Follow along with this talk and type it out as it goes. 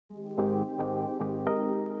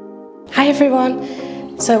Hi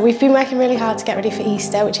everyone. So we've been working really hard to get ready for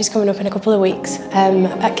Easter, which is coming up in a couple of weeks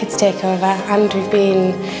at Kids Takeover, and we've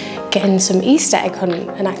been getting some Easter egg hunt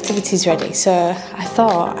and activities ready. So I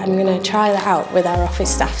thought I'm going to try that out with our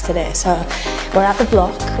office staff today. So we're at the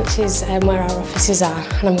block, which is where our offices are,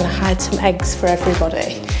 and I'm going to hide some eggs for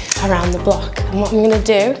everybody around the block. And what I'm going to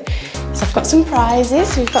do is I've got some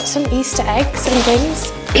prizes. We've got some Easter eggs and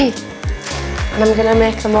things, and I'm going to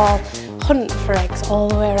make them all hunt for eggs all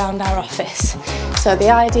the way around our office. So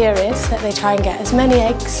the idea is that they try and get as many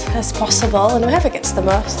eggs as possible, and whoever gets the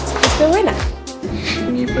most is the winner.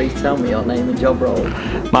 Can you please tell me your name and job role?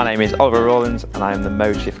 My name is Oliver Rawlins and I am the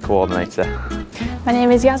Mode Shift Coordinator. My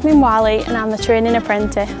name is Yasmin Wiley and I'm the Training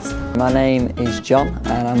Apprentice. My name is John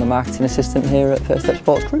and I'm the Marketing Assistant here at First Step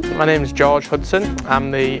Sports Group. My name is George Hudson.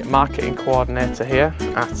 I'm the Marketing Coordinator here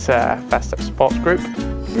at First Step Sports Group.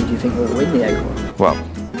 Who do you think will win the egg hunt? Well,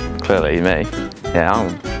 clearly me. Yeah,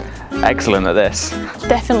 I'm excellent at this.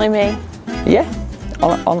 Definitely me. Yeah,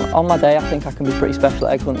 on my day I think I can be pretty special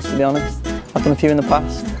at egg hunts, to be honest. I've done a few in the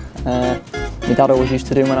past. My dad always used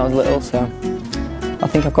to do them when I was little, so I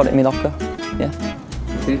think I've got it in my locker, yeah.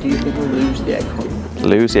 Who do you think will lose the egg hunt?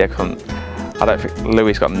 Lose the egg hunt? I don't think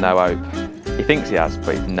Louis got no hope. He thinks he has,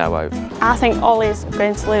 but he's no hope. I think Ollie's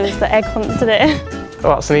going to lose the egg hunt today.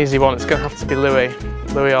 Well, that's an easy one. It's going to have to be Louis.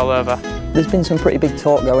 Louis all over. There's been some pretty big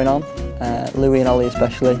talk going on. Louis and Ollie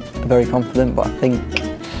especially are very confident, but I don't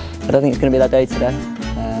think it's going to be their day today.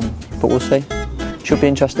 But we'll see. Should be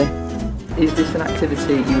interesting. Is this an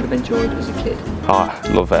activity you would have enjoyed as a kid? Oh, I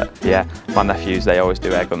love it, yeah. My nephews, they always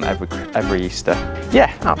do egg hunt every Easter.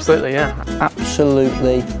 Yeah, absolutely, yeah.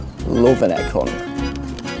 Absolutely love an egg hunt.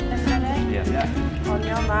 Ready? Yeah. On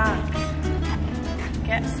your mark.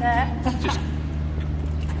 Get set. Just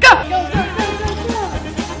go! Go, go, go, go, go!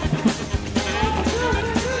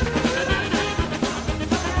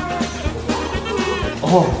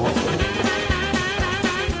 oh.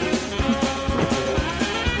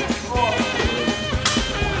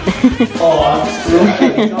 Oh, I'm still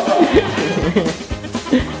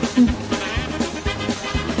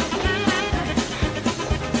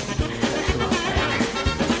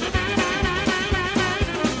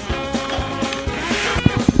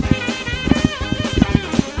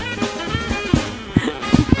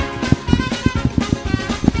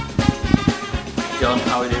John,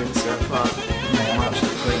 how are we doing so far? I'm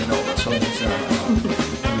absolutely cleaning up. That's all you can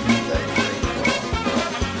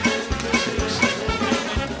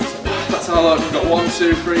That's how long we've got 1,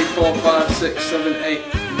 2, 3, 4, 5, 6, 7,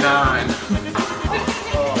 8, 9.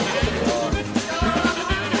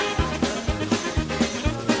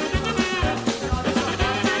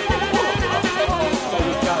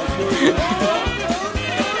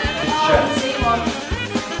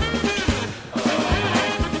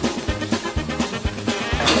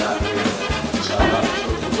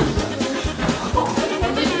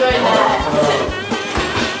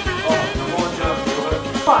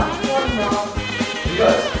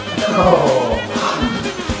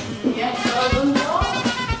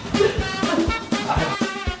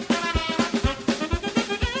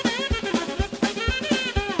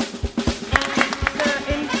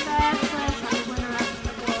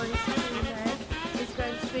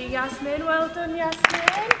 Yasmin, well done Yasmin.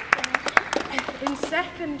 In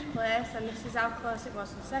second place, and this is how close it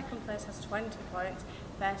was, the second place has 20 points,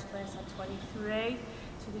 first place had 23,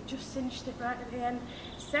 so they just cinched it right at the end.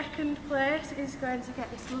 Second place is going to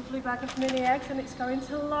get this lovely bag of mini eggs, and it's going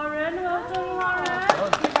to Lauren. Well done Lauren.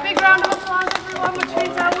 Big round of applause everyone, which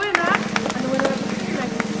means our winner, and the winner of the mini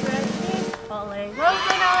eggs is Ollie. Well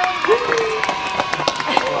done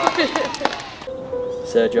Ollie.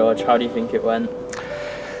 Sir George, how do you think it went?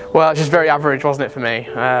 Well, it's just very average, wasn't it, for me?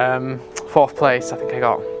 Fourth place, I think I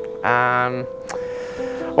got.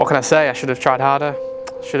 What can I say? I should have tried harder.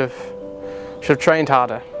 Should have trained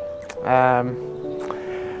harder.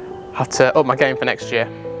 Have to up my game for next year.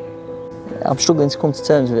 I'm struggling to come to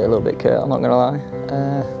terms with it a little bit, Kurt. I'm not going to lie.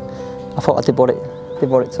 I thought I did what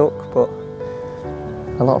it took, but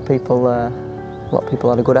a lot of people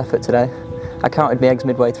had a good effort today. I counted my eggs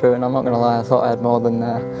midway through, and I'm not going to lie, I thought I had more than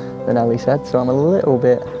Ellie said. So I'm a little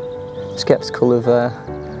bit sceptical of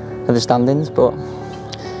the standings, but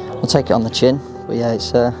we'll take it on the chin. But yeah,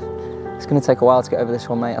 it's going to take a while to get over this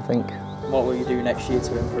one, mate, I think. What will you do next year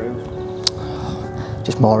to improve?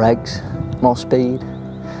 Just more eggs, more speed,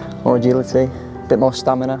 more agility, a bit more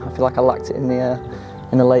stamina. I feel like I lacked it in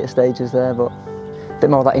the later stages there, but a bit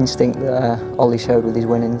more of that instinct that Ollie showed with his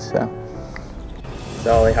winnings. So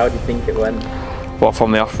Ollie, how do you think it went? Well,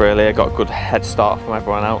 from the off really, I got a good head start from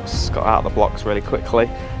everyone else, got out of the blocks really quickly,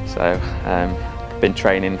 so been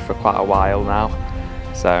training for quite a while now,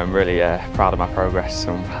 So I'm really proud of my progress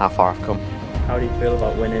and how far I've come. How do you feel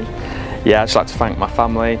about winning? Yeah, I'd just like to thank my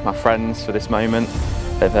family, my friends for this moment.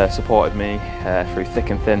 They've supported me through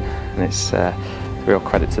thick and thin, and it's a real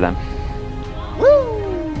credit to them.